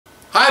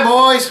Hi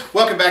boys,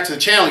 welcome back to the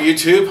channel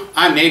YouTube.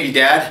 I'm Navy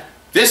Dad.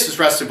 This is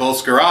Rusty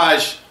Bolt's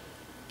Garage,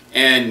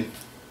 and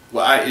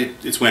well,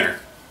 it's winter.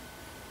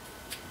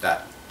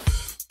 That.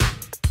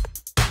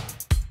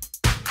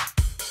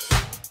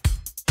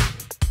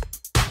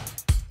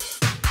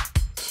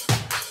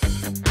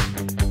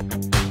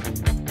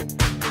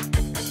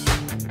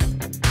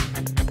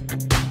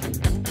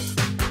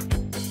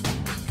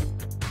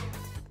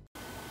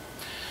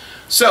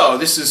 So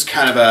this is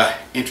kind of a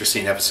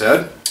interesting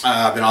episode.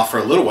 I've been off for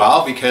a little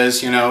while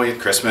because, you know, we had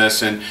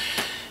Christmas and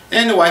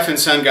the wife and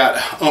son got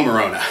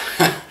Omarona.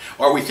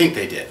 Or we think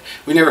they did.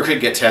 We never could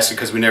get tested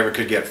because we never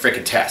could get a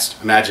frickin'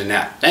 test. Imagine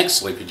that. Thanks,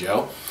 Sleepy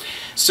Joe.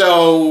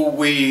 So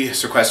we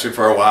sequestered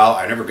for a while.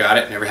 I never got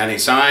it, never had any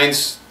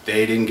signs.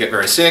 They didn't get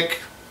very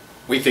sick.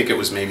 We think it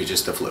was maybe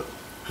just the flu.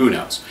 Who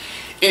knows?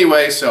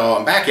 Anyway, so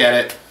I'm back at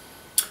it.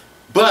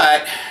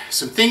 But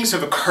some things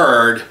have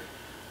occurred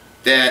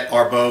that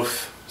are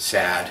both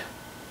sad,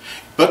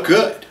 but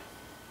good.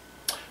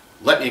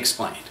 Let me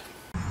explain.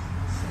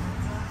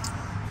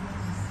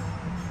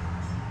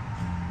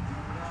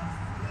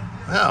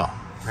 Well,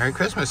 Merry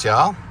Christmas,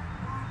 y'all.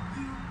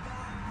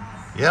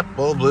 Yep,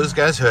 old Blues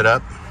guy's hood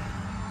up.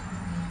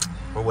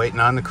 We're waiting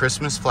on the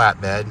Christmas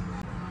flatbed.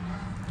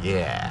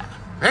 Yeah,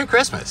 Merry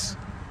Christmas.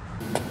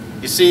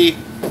 You see,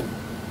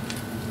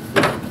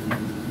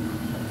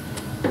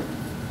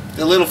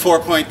 the little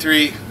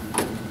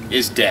 4.3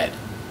 is dead.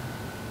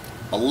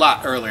 A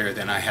lot earlier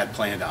than I had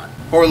planned on.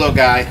 Poor little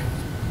guy.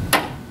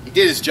 He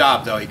did his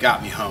job though, he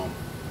got me home.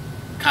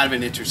 Kind of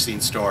an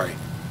interesting story.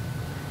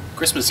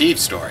 Christmas Eve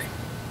story.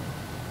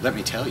 Let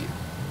me tell you.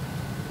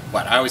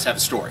 What, I always have a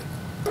story.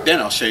 Then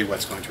I'll show you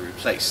what's going to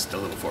replace the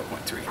little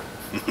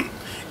 4.3.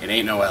 It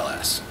ain't no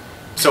LS.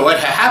 So what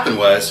happened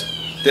was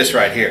this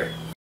right here.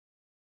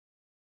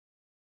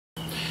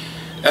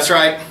 That's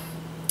right,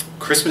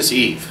 Christmas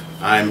Eve.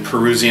 I'm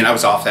perusing, I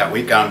was off that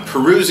week, I'm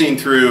perusing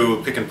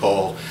through pick and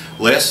pull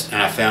list,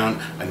 and I found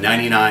a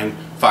 99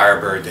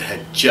 Firebird that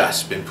had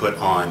just been put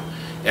on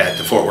at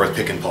the Fort Worth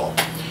pick and pull.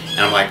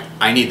 And I'm like,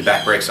 I need the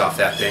back brakes off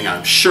that thing.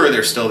 I'm sure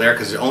they're still there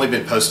because it's only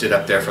been posted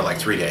up there for like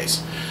 3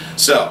 days.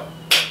 So,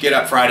 get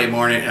up Friday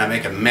morning and I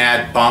make a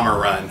mad bomber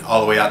run all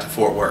the way out to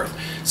Fort Worth.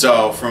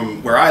 So,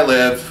 from where I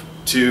live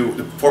to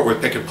the Fort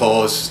Worth pick and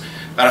pull is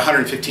about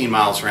 115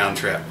 miles round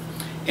trip.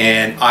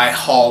 And I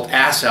hauled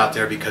ass out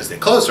there because they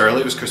closed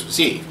early. It was Christmas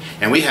Eve.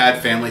 And we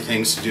had family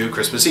things to do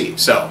Christmas Eve.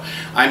 So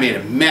I made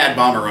a mad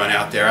bomber run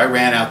out there. I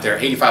ran out there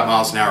 85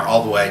 miles an hour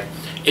all the way,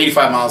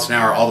 85 miles an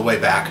hour all the way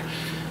back.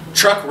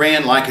 Truck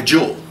ran like a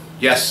jewel.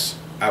 Yes,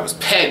 I was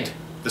pegged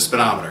the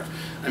speedometer.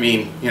 I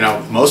mean, you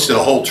know, most of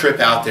the whole trip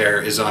out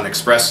there is on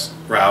express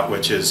route,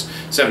 which is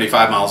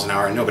 75 miles an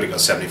hour, and nobody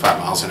goes 75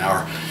 miles an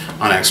hour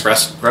on an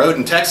express road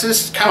in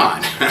Texas. Come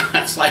on.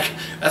 that's like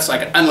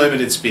an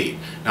unlimited speed.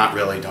 Not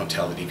really, don't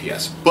tell the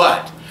DPS.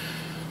 But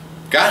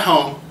got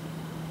home.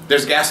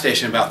 There's a gas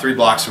station about 3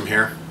 blocks from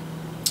here.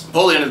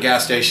 Pulled into the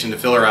gas station to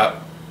fill her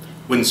up.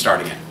 Wouldn't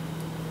start again.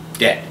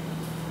 Dead.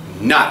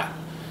 Nada.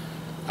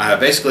 I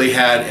basically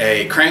had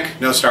a crank,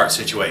 no start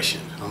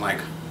situation. I'm like,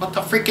 what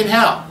the freaking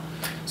hell?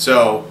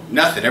 So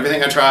nothing.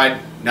 Everything I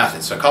tried,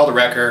 nothing. So I called a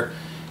wrecker.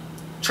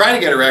 Tried to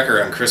get a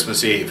wrecker on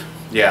Christmas Eve.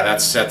 Yeah,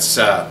 that's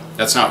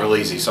not real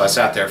easy. So I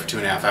sat there for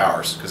 2.5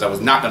 hours because I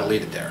was not going to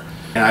leave it there,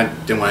 and I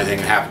didn't want anything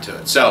to happen to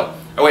it. So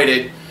I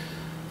waited.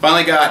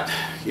 Finally got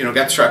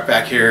the truck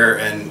back here,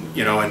 and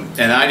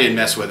and I didn't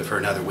mess with it for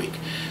another week.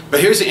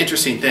 But here's the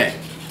interesting thing: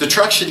 the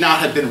truck should not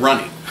have been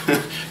running,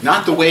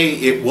 not the way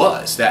it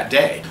was that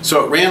day.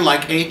 So it ran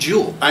like a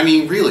jewel. I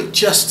mean, really,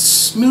 just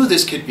smooth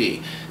as could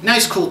be.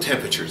 Nice, cool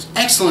temperatures,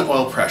 excellent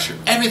oil pressure,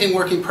 everything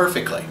working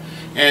perfectly.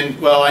 And,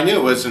 well, I knew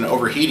it was an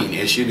overheating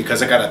issue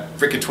because I got a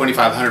freaking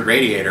 2500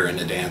 radiator in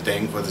the damn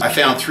thing. I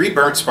found 3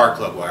 burnt spark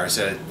plug wires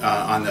that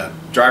on the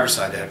driver's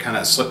side that kind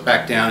of slipped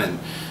back down and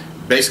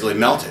basically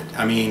melted.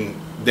 I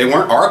mean, they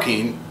weren't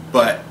arcing,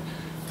 but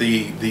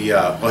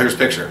well, here's a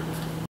picture.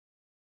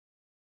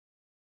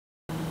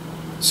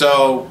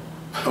 So,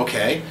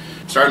 okay,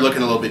 started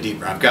looking a little bit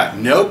deeper. I've got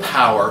no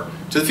power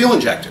to the fuel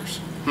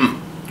injectors.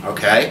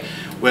 Okay,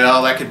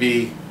 well, that could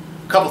be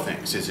a couple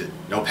things. Is it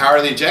no power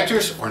to the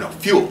injectors or no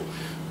fuel?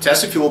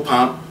 Test the fuel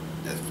pump.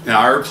 Now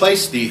I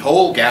replaced the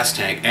whole gas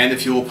tank and the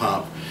fuel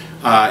pump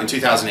in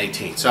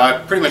 2018, so I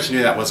pretty much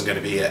knew that wasn't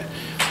going to be it.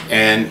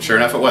 And sure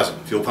enough, it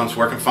wasn't. Fuel pump's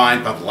working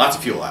fine, pumping lots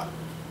of fuel out.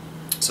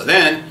 So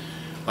then,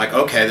 like,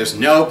 okay, there's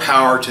no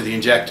power to the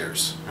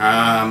injectors.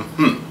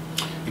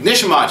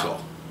 Ignition module.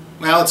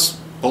 Well,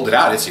 it's pulled it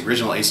out. It's the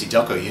original AC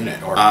Delco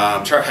unit.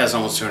 Truck has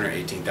almost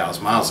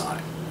 218,000 miles on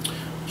it.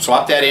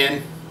 Swap that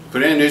in,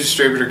 put in a new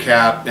distributor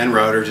cap and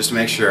rotor just to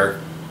make sure.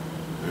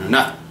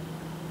 Nothing.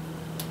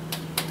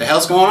 What the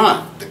hell's going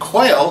on? The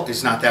coil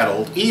is not that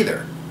old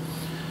either.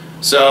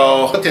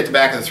 So I looked at the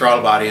back of the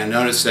throttle body and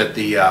noticed that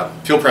the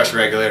fuel pressure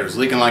regulator was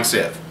leaking like a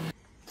sieve.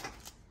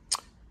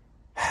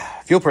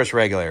 Fuel pressure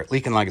regulator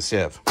leaking like a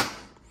sieve.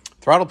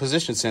 Throttle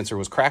position sensor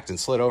was cracked and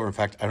slid over. In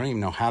fact, I don't even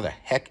know how the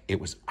heck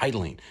it was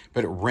idling,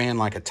 but it ran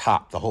like a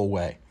top the whole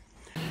way.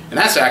 And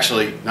that's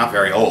actually not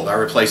very old. I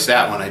replaced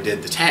that when I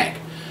did the tank.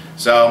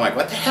 So I'm like,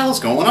 what the hell's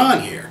going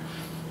on here?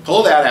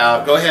 Pull that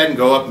out, go ahead and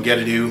go up and get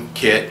a new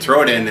kit,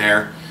 throw it in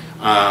there,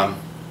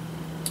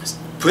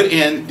 put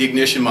in the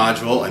ignition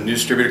module, a new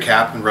distributor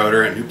cap and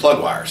rotor, and new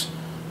plug wires.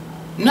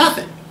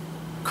 Nothing.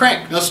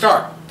 Crank, no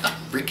start. What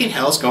the freaking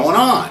hell's going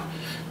on?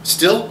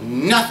 Still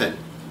nothing.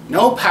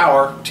 No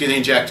power to the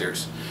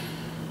injectors.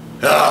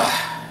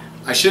 Ugh.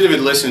 I should have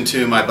listened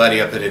to my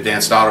buddy up at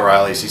Advanced Auto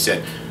Rallies. He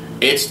said,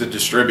 it's the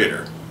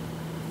distributor.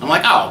 I'm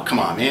like, oh, come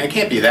on, man, it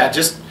can't be that.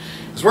 Just,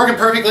 it was working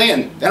perfectly,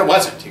 and then it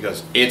wasn't. He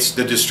goes, it's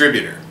the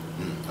distributor.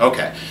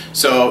 Okay,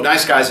 so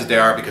nice guys that they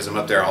are, because I'm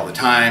up there all the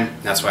time.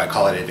 That's why I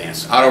call it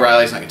Advanced Auto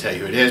Rallies, and I can tell you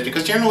who it is,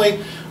 because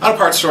generally, auto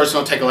parts stores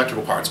don't take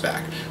electrical parts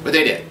back. But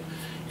they did.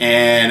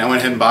 And I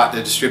went ahead and bought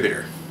the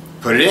distributor.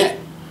 Put it in.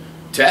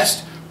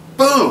 Test.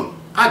 Boom!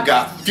 I've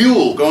got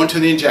fuel going to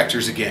the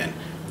injectors again.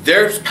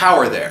 There's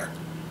power there.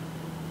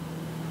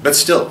 But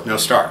still, no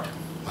start.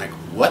 Like,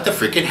 what the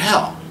freaking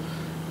hell?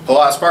 Pull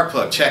out a spark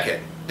plug, check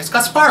it. It's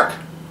got spark.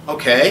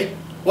 Okay,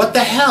 what the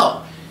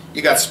hell?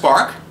 You got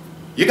spark,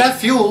 you got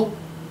fuel,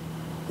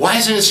 why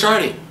isn't it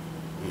starting?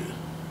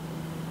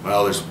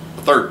 Well, there's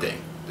a third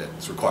thing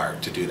that's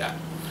required to do that.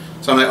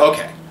 So I'm like,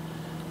 okay,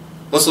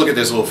 let's look at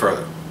this a little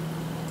further.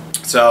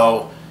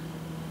 So,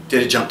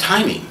 did it jump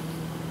timing?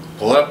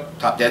 Pull it up,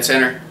 top dead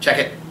center, check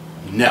it.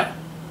 No,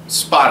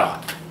 spot on.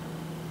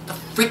 What the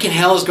freaking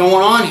hell is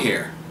going on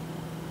here?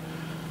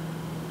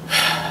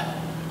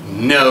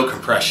 No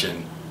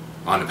compression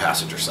on the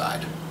passenger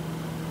side.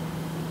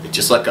 It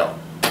just let go.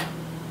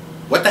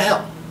 What the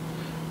hell?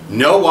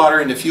 No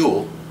water in the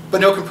fuel, but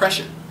no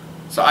compression.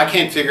 So I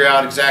can't figure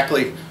out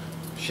exactly,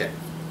 shit,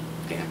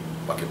 damn,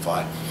 bucket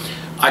fly.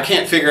 I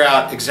can't figure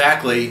out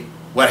exactly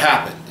what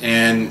happened,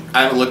 and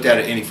I haven't looked at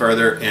it any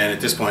further, and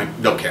at this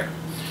point, don't care.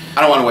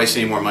 I don't want to waste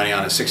any more money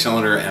on a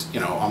 6-cylinder, and you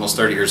know, almost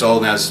 30 years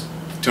old, and has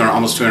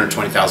almost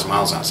 220,000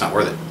 miles on it. It's not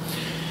worth it.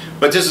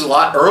 But this is a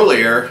lot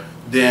earlier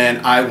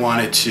than I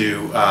wanted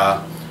to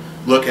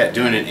look at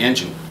doing an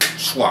engine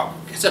swap.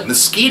 It's a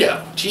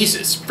mosquito.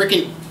 Jesus,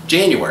 freaking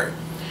January.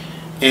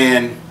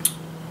 And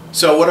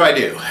so what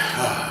do?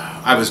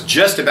 I was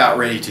just about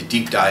ready to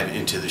deep dive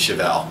into the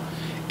Chevelle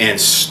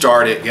and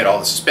start it, get all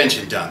the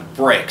suspension done,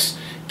 brakes,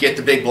 get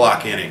the big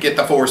block in it, get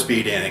the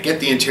 4-speed in it, get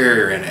the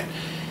interior in it.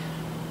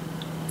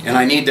 And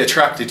I need the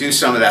truck to do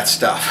some of that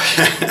stuff.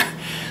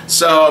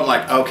 So I'm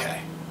like,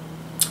 okay,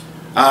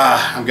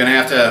 I'm going to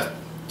have to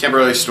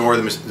temporarily store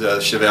the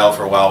Chevelle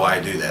for a while I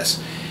do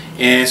this.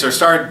 And so I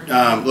started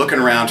looking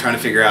around trying to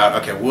figure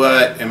out, okay,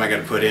 what am I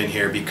going to put in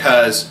here?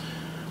 Because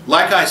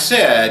like I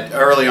said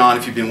early on,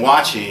 if you've been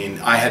watching,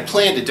 I had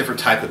planned a different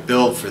type of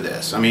build for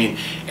this. I mean,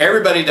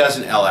 everybody does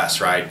an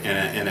LS, right,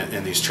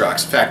 in these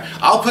trucks. In fact,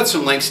 I'll put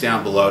some links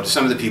down below to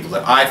some of the people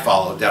that I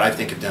followed that I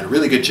think have done a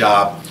really good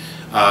job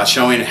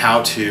showing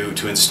how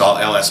to install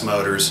LS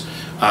motors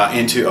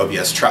into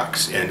OBS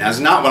trucks. And that's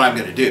not what I'm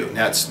going to do.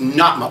 That's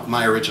not what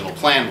my original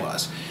plan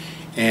was.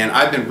 And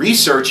I've been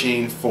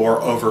researching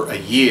for over a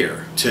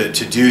year to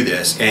do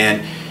this,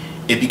 and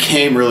it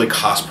became really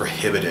cost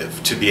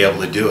prohibitive to be able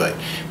to do it.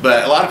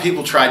 But a lot of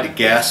people tried to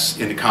guess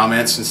in the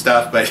comments and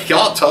stuff, but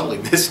y'all totally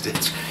missed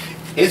it.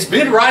 It's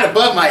been right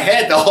above my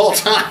head the whole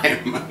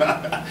time.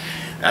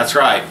 That's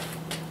right.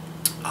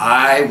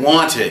 I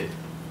wanted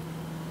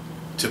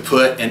to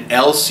put an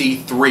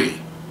LC3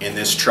 in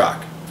this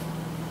truck.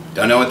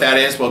 Don't know what that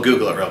is? Well,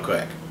 Google it real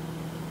quick.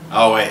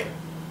 Oh wait,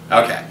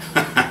 okay.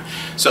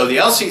 So the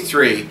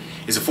LC3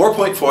 is a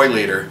 4.4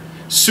 liter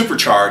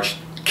supercharged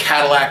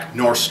Cadillac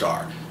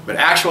Northstar. But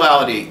in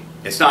actuality,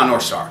 it's not a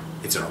Northstar,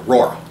 it's an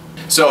Aurora.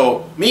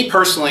 So me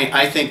personally,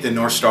 I think the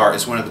Northstar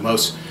is one of the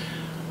most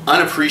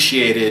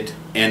unappreciated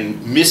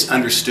and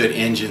misunderstood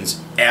engines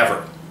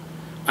ever.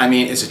 I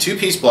mean, it's a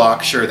two-piece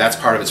block. Sure, that's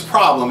part of its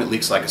problem. It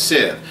leaks like a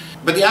sieve.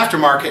 But the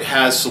aftermarket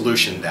has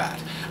solutioned that.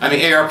 I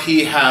mean, ARP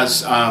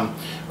has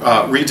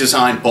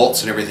redesigned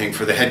bolts and everything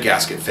for the head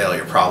gasket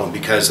failure problem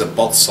because the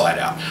bolts slide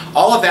out.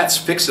 All of that's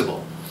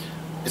fixable.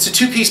 It's a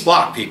two-piece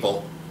block,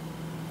 people.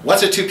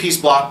 What's a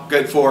two-piece block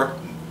good for?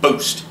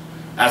 Boost.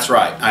 That's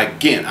right.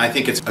 Again, I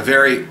think it's a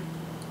very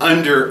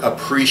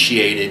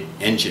underappreciated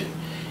engine.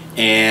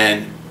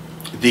 And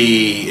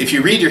if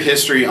you read your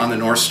history on the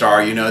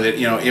Northstar, you know that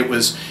it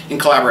was in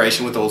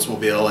collaboration with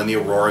Oldsmobile and the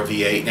Aurora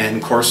V8, and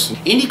of course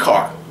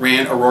IndyCar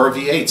ran Aurora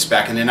V8s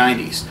back in the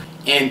 90s.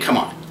 And come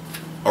on,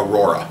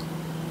 Aurora.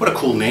 What a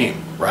cool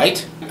name,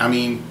 right? I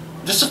mean,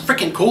 this is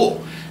freaking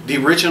cool. The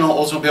original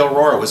Oldsmobile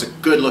Aurora was a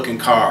good-looking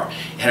car.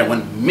 It had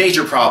one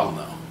major problem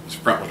though. It's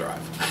front-wheel drive.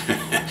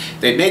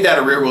 They made that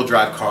a rear-wheel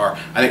drive car.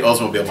 I think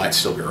Oldsmobile might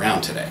still be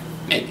around today.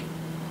 Maybe.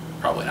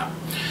 Probably not.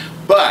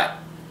 But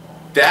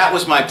that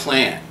was my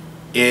plan,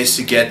 is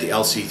to get the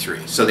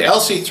LC3. So the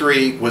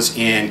LC3 was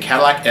in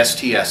Cadillac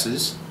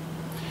STS's,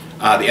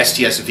 the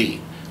STS-V.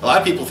 A lot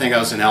of people think I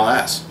was an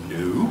LS.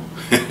 No,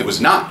 it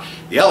was not.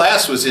 The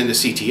LS was in the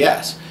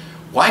CTS.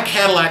 Why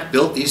Cadillac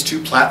built these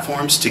two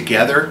platforms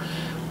together,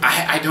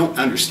 I don't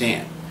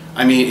understand.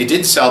 I mean, it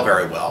didn't sell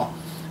very well.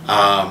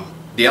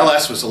 The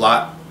LS was a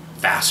lot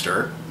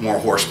faster, more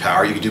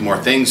horsepower, you could do more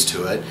things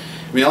to it.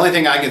 I mean, the only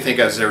thing I can think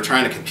of is they were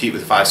trying to compete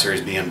with the 5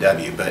 Series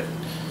BMW, but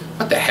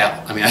what the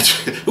hell? I mean,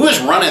 who was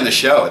running the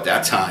show at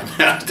that time?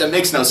 That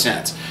makes no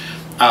sense.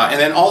 And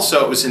then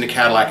also it was in the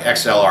Cadillac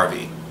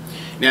XL-RV.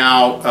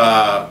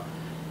 Now,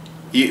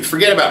 you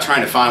forget about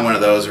trying to find one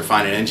of those or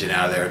find an engine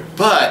out of there,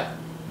 but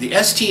the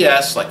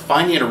STS, like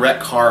finding a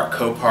wrecked car at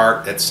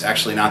Copart, that's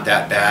actually not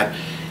that bad.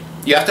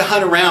 You have to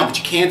hunt around, but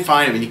you can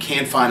find them, and you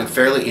can find them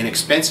fairly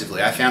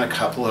inexpensively. I found a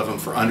couple of them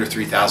for under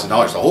 $3,000.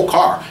 The whole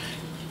car,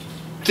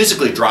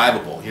 physically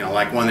drivable, you know,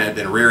 like one that had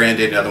been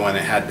rear-ended, another one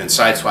that had been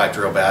sideswiped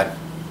real bad.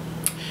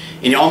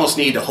 And you almost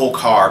need the whole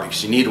car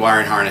because you need the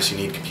wiring harness, you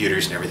need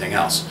computers and everything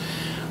else.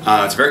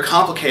 It's a very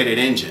complicated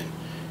engine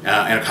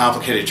and a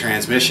complicated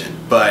transmission,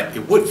 but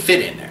it would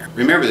fit in there.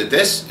 Remember that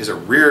this is a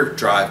rear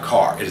drive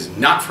car. It is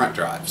not front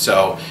drive.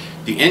 So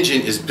the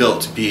engine is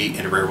built to be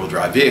in a rear wheel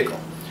drive vehicle.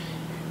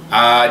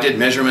 I did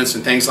measurements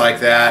and things like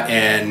that,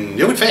 and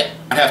it would fit.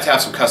 I'd have to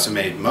have some custom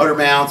made motor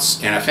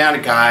mounts, and I found a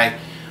guy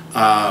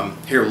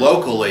here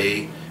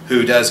locally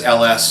who does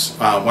LS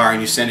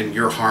wiring. You send him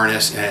your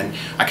harness, and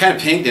I kind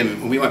of pinged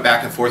him. We went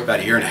back and forth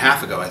about a year and a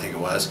half ago, I think it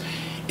was.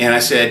 And I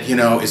said, you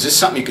know, is this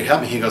something you could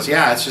help me? He goes,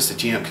 yeah, it's just a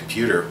GM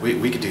computer.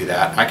 We could do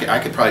that. I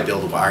could probably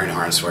build a wiring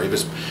harness for you. It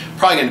was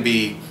probably going to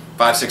be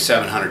 $500,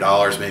 $600,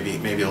 $700,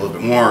 maybe a little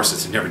bit more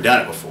since I've never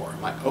done it before.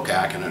 I'm like, okay,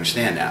 I can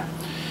understand that.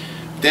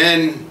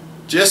 Then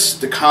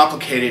just the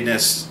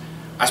complicatedness,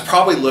 I was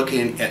probably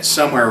looking at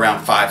somewhere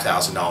around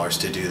 $5,000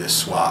 to do this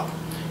swap.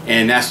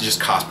 And that's just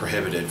cost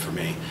prohibitive for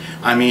me.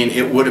 I mean,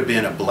 it would have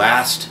been a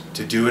blast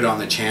to do it on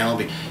the channel.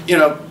 You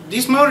know,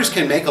 these motors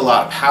can make a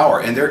lot of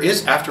power, and there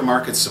is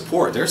aftermarket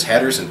support. There's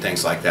headers and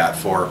things like that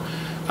for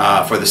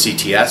the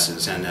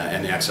CTSs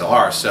and the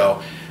XLR.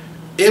 So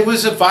it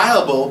was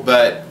viable,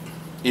 but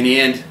in the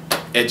end,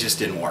 it just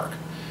didn't work.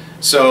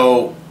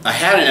 So I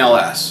had an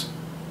LS,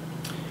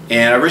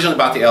 and I originally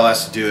bought the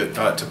LS to do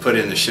it to put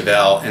in the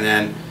Chevelle, and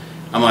then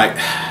I'm like,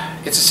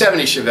 it's a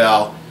 70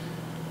 Chevelle.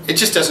 It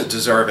just doesn't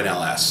deserve an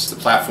LS. The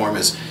platform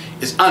is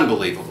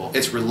unbelievable.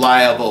 It's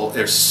reliable.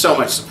 There's so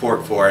much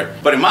support for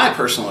it. But in my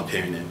personal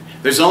opinion,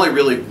 there's only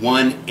really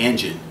one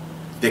engine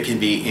that can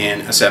be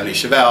in a 70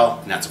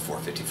 Chevelle, and that's a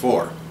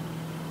 454,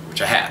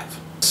 which I have.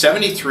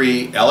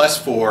 73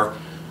 LS4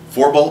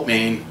 4-bolt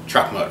main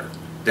truck motor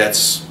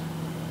that's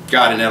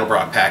got an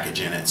Edelbrock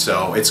package in it,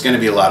 so it's going to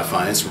be a lot of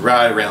fun. It's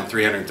right around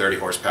 330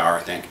 horsepower,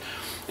 I think.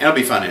 And it'll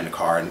be fun in the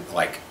car, and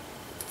like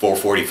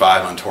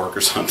 445 on torque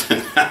or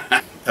something.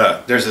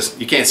 There's this,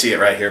 you can't see it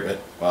right here, but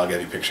well, I'll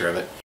give you a picture of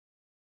it.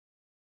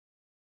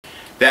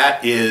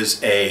 That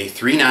is a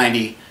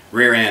 390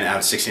 rear end out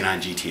of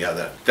 69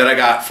 GTO that I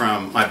got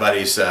from my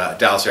buddy's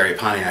Dallas area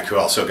Pontiac, who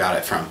also got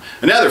it from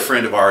another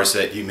friend of ours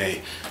that you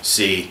may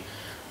see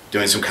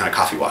doing some kind of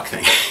coffee walk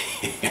thing.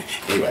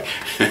 Anyway,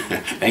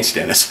 thanks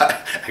Dennis,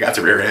 I got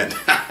the rear end.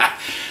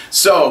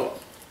 So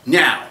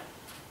now,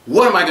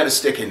 what am I going to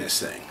stick in this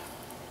thing?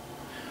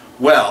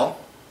 Well,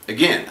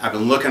 again, I've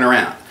been looking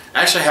around.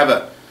 I actually have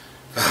a,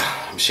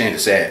 I'm ashamed to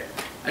say it,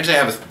 I actually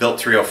have a built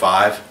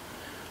 305.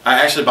 I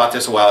actually bought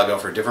this a while ago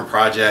for a different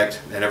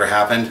project that never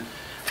happened.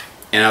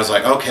 And I was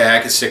like, okay,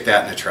 I could stick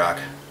that in the truck.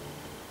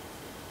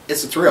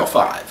 It's a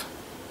 305.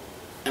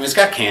 I mean, it's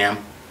got cam.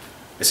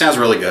 It sounds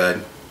really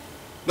good.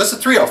 But it's a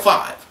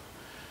 305.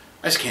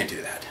 I just can't do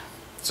that.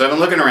 So I've been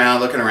looking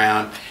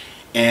around,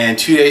 and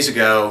 2 days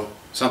ago,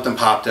 something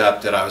popped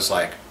up that I was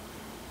like,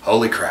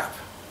 holy crap.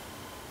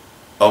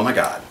 Oh my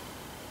God.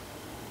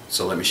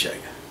 So let me show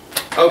you.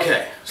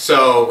 Okay,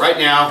 so right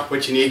now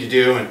what you need to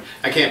do, and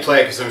I can't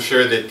play it because I'm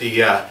sure that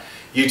the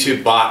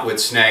YouTube bot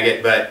would snag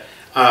it, but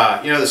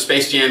you know, the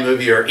Space Jam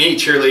movie or any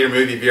cheerleader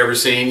movie you've ever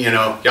seen, you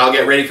know, y'all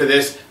get ready for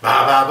this,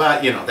 ba ba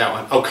ba, you know, that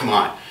one. Oh, come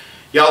on.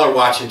 Y'all are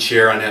watching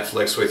Cheer on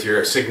Netflix with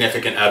your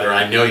significant other.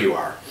 I know you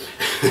are.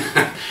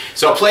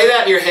 So play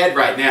that in your head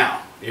right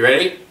now. You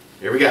ready?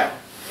 Here we go.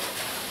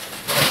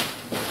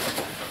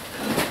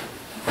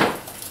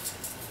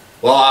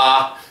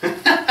 Voila!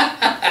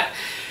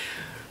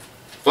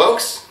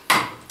 Folks,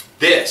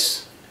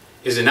 this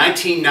is a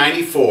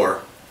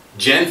 1994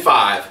 Gen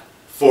 5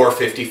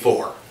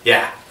 454.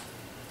 Yeah.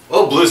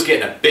 Oh, blue's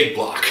getting a big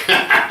block.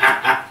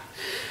 I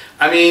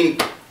mean,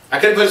 I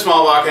could put a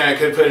small block in it, I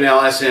could put an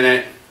LS in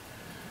it.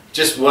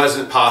 Just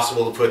wasn't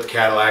possible to put the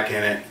Cadillac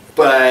in it.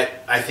 But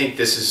I think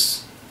this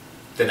is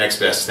the next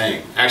best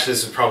thing. Actually,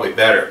 this is probably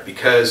better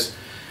because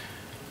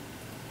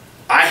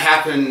I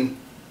happened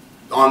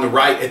on the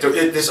right,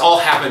 this all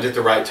happened at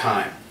the right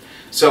time.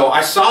 So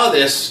I saw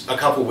this a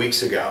couple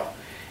weeks ago,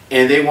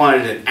 and they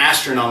wanted an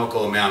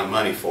astronomical amount of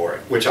money for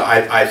it, which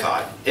I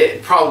thought.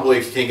 It probably,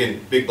 if you think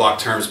in big block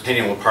terms,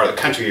 depending on what part of the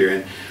country you're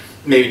in,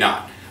 maybe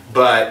not.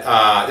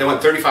 But they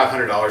want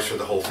 $3,500 for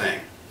the whole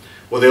thing.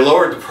 Well, they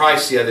lowered the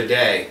price the other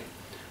day,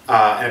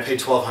 and I paid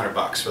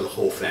 $1,200 for the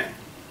whole thing.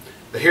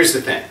 But here's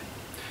the thing.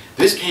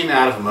 This came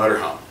out of a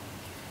motorhome.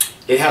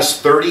 It has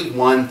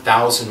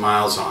 31,000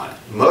 miles on it.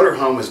 The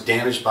motorhome was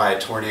damaged by a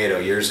tornado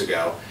years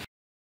ago.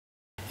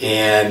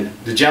 And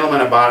the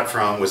gentleman I bought it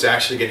from was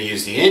actually going to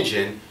use the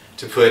engine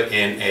to put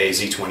in a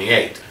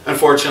Z28.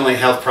 Unfortunately,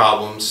 health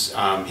problems,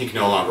 he can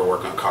no longer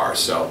work on cars.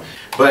 So,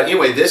 but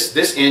anyway,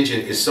 this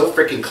engine is so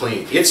freaking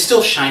clean. It's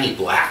still shiny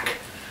black.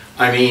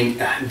 I mean,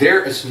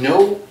 there is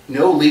no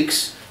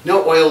leaks,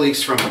 no oil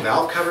leaks from the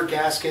valve cover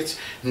gaskets,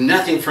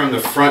 nothing from the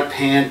front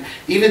pan.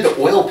 Even the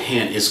oil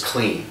pan is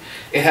clean.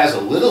 It has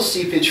a little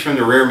seepage from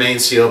the rear main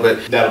seal,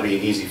 but that'll be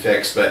an easy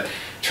fix. But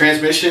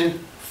transmission,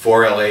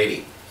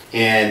 4L80.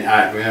 And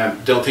I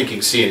don't think you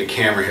can see in the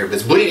camera here, but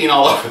it's bleeding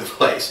all over the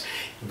place.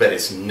 But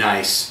it's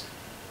nice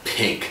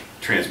pink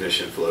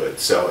transmission fluid,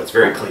 so it's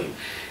very clean.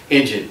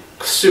 Engine,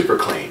 super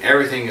clean.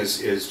 Everything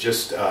is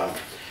just,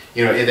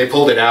 you know, they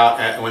pulled it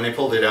out. When they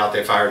pulled it out,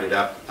 they fired it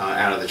up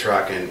out of the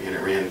truck, and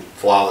it ran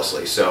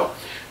flawlessly. So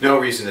no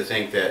reason to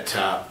think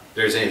that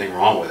there's anything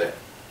wrong with it.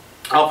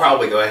 I'll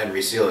probably go ahead and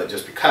reseal it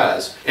just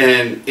because.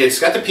 And it's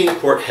got the peanut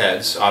port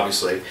heads,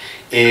 obviously,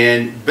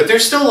 but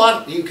there's still a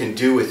lot you can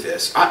do with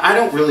this. I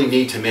don't really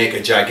need to make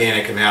a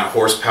gigantic amount of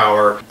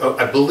horsepower.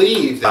 I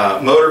believe the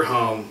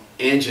motorhome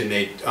engine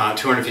made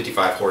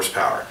 255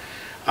 horsepower.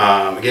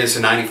 Again, it's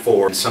a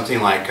 94, something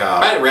like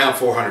right around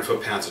 400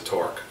 foot-pounds of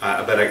torque,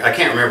 but I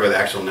can't remember the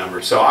actual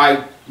number. So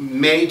I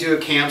may do a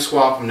cam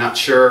swap, I'm not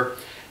sure.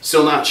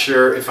 Still not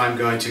sure if I'm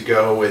going to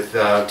go with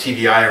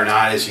TVI or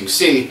not. As you can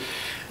see,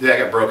 that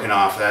got broken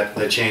off.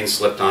 The chain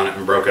slipped on it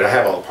and broke it. I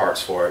have all the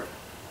parts for it.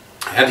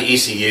 I have the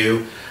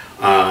ECU.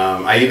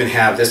 I even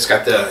have, this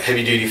got the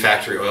heavy duty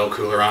factory oil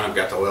cooler on it. I've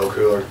got the oil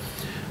cooler.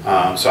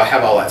 So I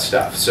have all that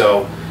stuff.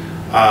 So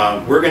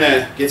we're going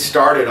to get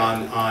started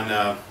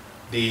on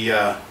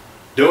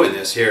doing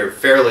this here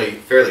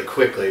fairly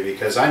quickly,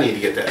 because I need to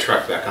get that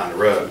truck back on the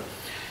road.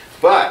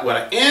 But what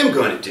I am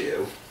going to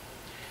do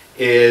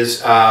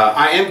is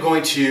I am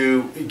going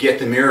to get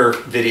the mirror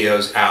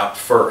videos out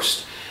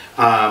first.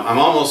 I'm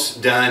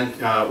almost done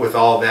with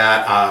all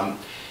that.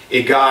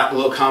 It got a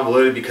little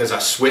convoluted because I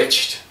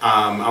switched.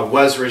 I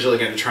was originally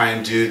going to try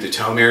and do the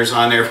tow mirrors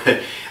on there,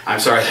 but I'm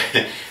sorry,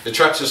 the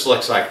truck just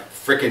looks like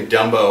frickin'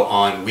 Dumbo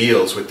on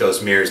wheels with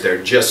those mirrors.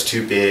 They're just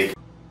too big.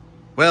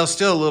 Well,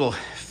 still a little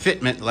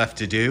fitment left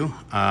to do.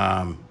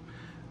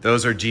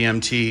 Those are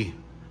GMT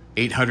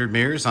 800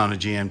 mirrors on a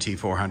GMT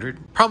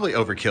 400. Probably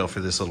overkill for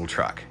this little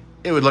truck.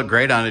 It would look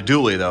great on a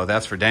dually though,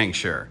 that's for dang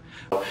sure.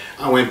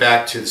 I went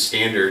back to the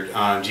standard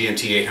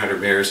GMT 800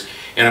 mirrors,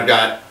 and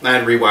I had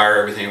to rewire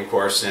everything, of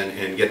course,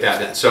 and get that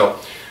done. So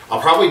I'll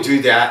probably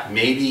do that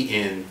maybe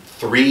in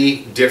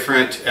 3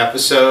 different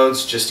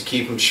episodes just to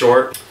keep them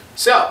short.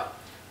 So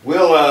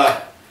we'll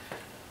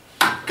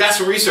got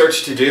some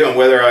research to do on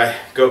whether I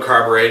go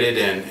carbureted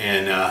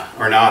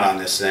or not on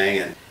this thing,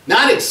 and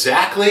not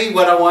exactly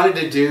what I wanted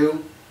to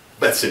do,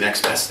 but it's the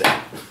next best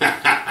thing.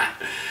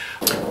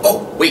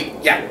 Oh, wait,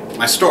 yeah,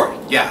 my story.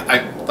 Yeah,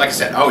 like I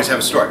said, I always have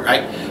a story,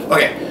 right?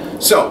 Okay,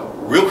 so,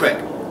 real quick,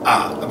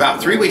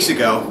 about 3 weeks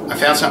ago, I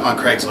found something on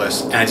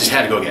Craigslist, and I just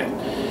had to go get it.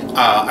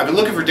 I've been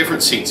looking for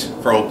different seats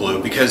for Old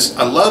Blue, because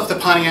I love the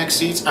Pontiac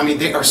seats. I mean,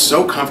 they are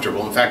so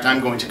comfortable. In fact, I'm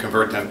going to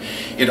convert them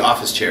into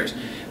office chairs.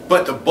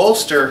 But the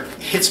bolster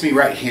hits me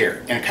right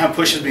here, and it kind of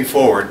pushes me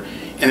forward,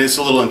 and it's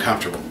a little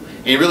uncomfortable.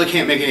 And you really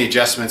can't make any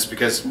adjustments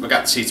because I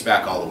got the seats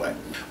back all the way.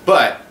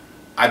 But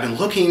I've been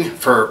looking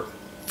for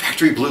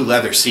factory blue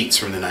leather seats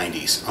from the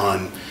 90s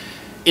on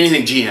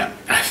anything GM,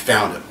 and I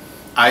found them.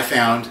 I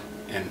found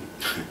an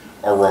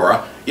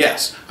Aurora.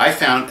 Yes, I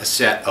found a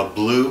set of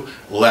blue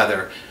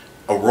leather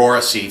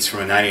Aurora seats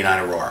from a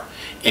 99 Aurora,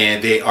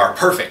 and they are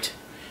perfect.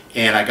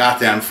 And I got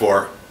them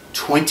for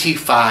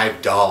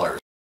 $25.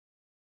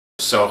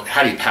 So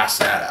how do you pass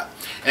that up?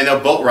 And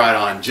they'll bolt right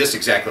on just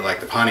exactly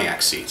like the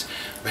Pontiac seats.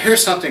 But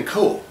here's something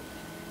cool.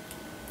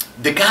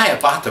 The guy I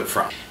bought them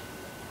from,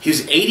 he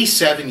was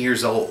 87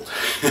 years old.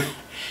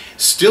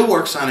 Still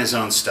works on his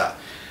own stuff.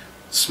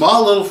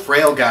 Small little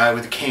frail guy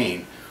with a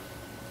cane.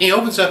 He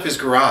opens up his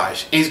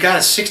garage and he's got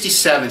a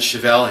 67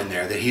 Chevelle in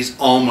there that he's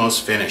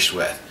almost finished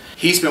with.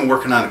 He's been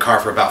working on the car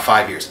for about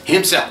 5 years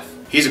himself.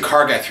 He's a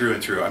car guy through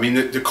and through. I mean,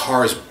 the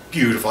car is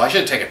beautiful. I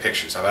should have taken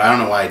pictures of it. I don't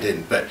know why I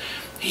didn't, but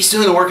he's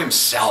doing the work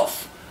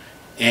himself,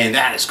 and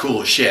that is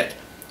cool as shit.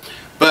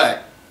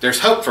 But there's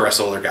hope for us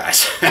older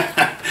guys.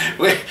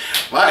 Well,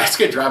 it's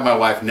going to drive my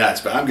wife nuts,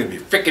 but I'm going to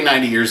be freaking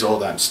 90 years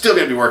old. I'm still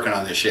going to be working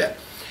on this shit.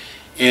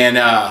 And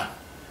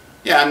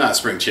yeah, I'm not a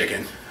spring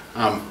chicken.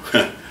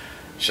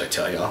 Should I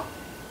tell y'all?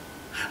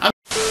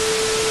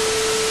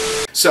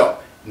 So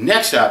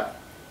next up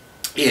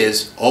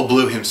is Old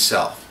Blue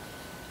himself.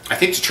 I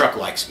think the truck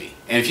likes me.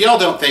 And if y'all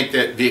don't think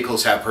that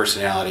vehicles have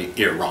personality,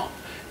 you're wrong.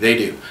 They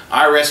do.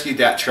 I rescued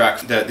that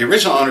truck. The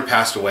original owner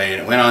passed away,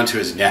 and it went on to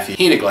his nephew.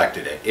 He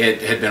neglected it.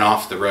 It had been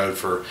off the road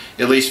for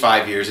at least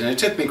 5 years, and it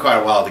took me quite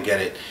a while to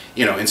get it,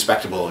 you know,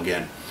 inspectable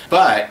again.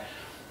 But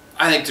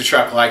I think the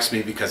truck likes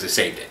me because I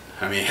saved it.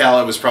 I mean, hell,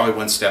 it was probably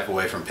one step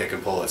away from pick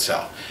and pull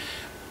itself.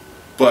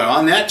 But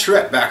on that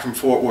trip back from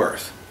Fort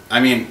Worth, I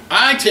mean,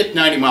 I tipped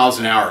 90 miles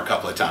an hour a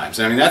couple of times.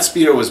 I mean, that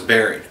speedo was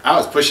buried. I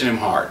was pushing him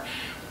hard.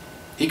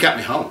 He got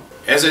me home.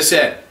 As I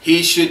said,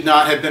 he should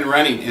not have been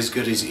running as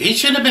good as he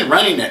shouldn't have been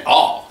running at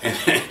all.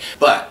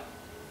 But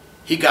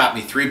he got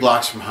me 3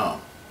 blocks from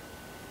home.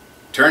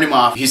 turned him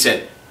off. He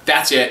said,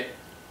 that's it,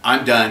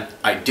 I'm done,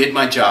 I did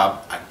my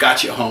job, I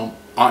got you home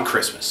on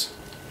Christmas.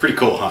 Pretty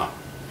cool, huh?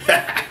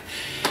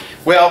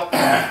 Well,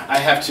 I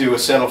have to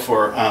settle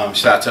for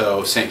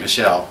Chateau Saint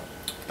Michel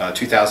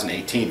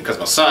 2018 because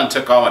my son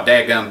took all my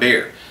daggum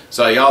beer.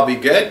 So y'all be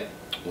good.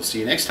 We'll see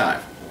you next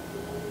time.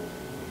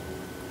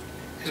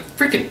 There's a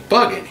freaking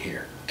bug in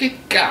here. Good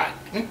God.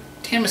 Where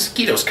damn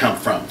mosquitoes come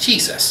from?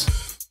 Jesus.